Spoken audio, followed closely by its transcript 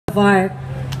far.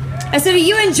 I said, are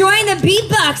you enjoying the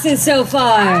beatboxing so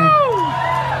far?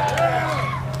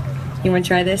 You want to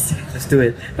try this? Let's do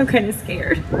it. I'm kind of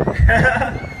scared.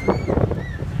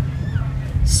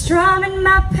 Strumming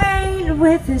my pain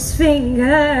with his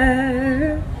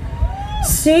finger,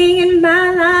 singing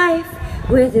my life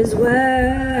with his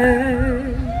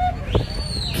word,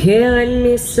 killing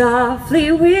me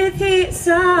softly with his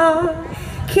song,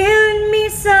 killing me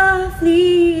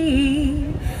softly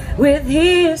with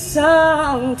his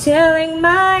song, telling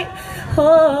my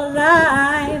whole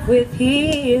life with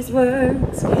his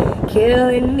words,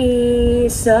 killing me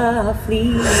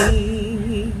softly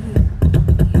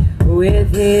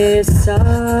with his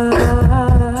song.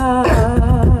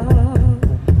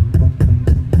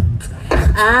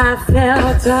 I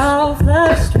felt all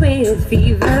flushed with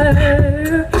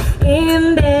fever,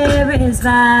 embarrassed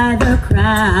by the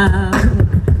crowd.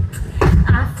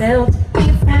 I felt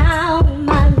he found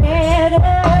my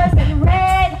letters and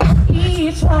read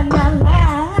each one out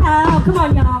loud. Come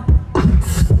on, y'all.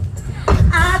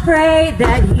 I prayed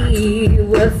that he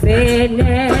would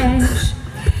finish,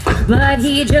 but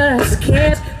he just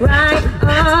kept right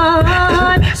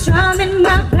on, strumming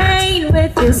my pain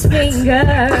with his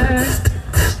fingers,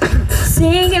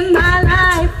 singing my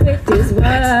life with his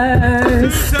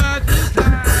words,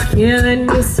 killing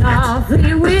me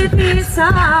softly with his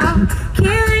song,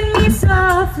 killing me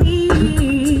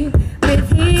softly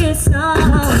with his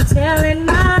song, telling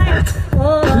my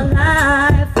whole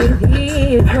life with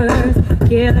his words,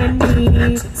 killing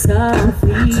me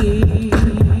softly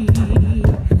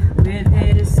with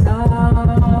his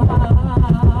song.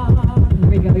 Here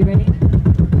we go, you ready?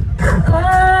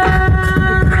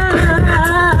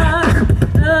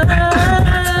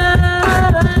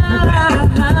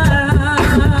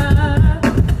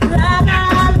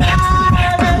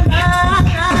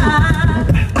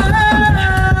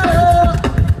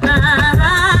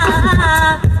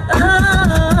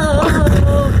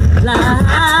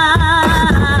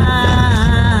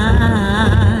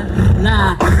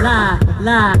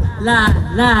 La, la,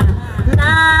 la,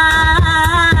 la.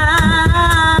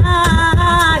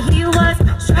 He was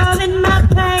strumming my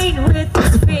pain with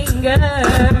his finger,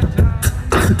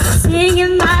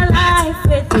 singing my life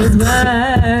with his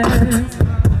words,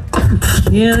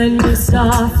 killing me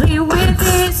softly with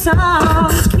his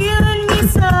song, killing me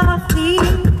softly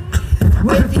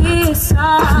with his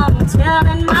song,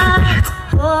 telling my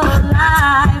whole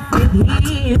life with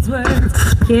his words,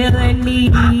 killing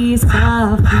me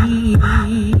softly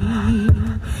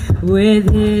with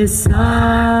his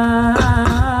song.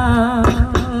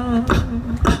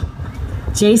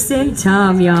 Jason,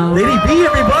 Tom, y'all. Lady B,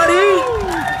 everybody.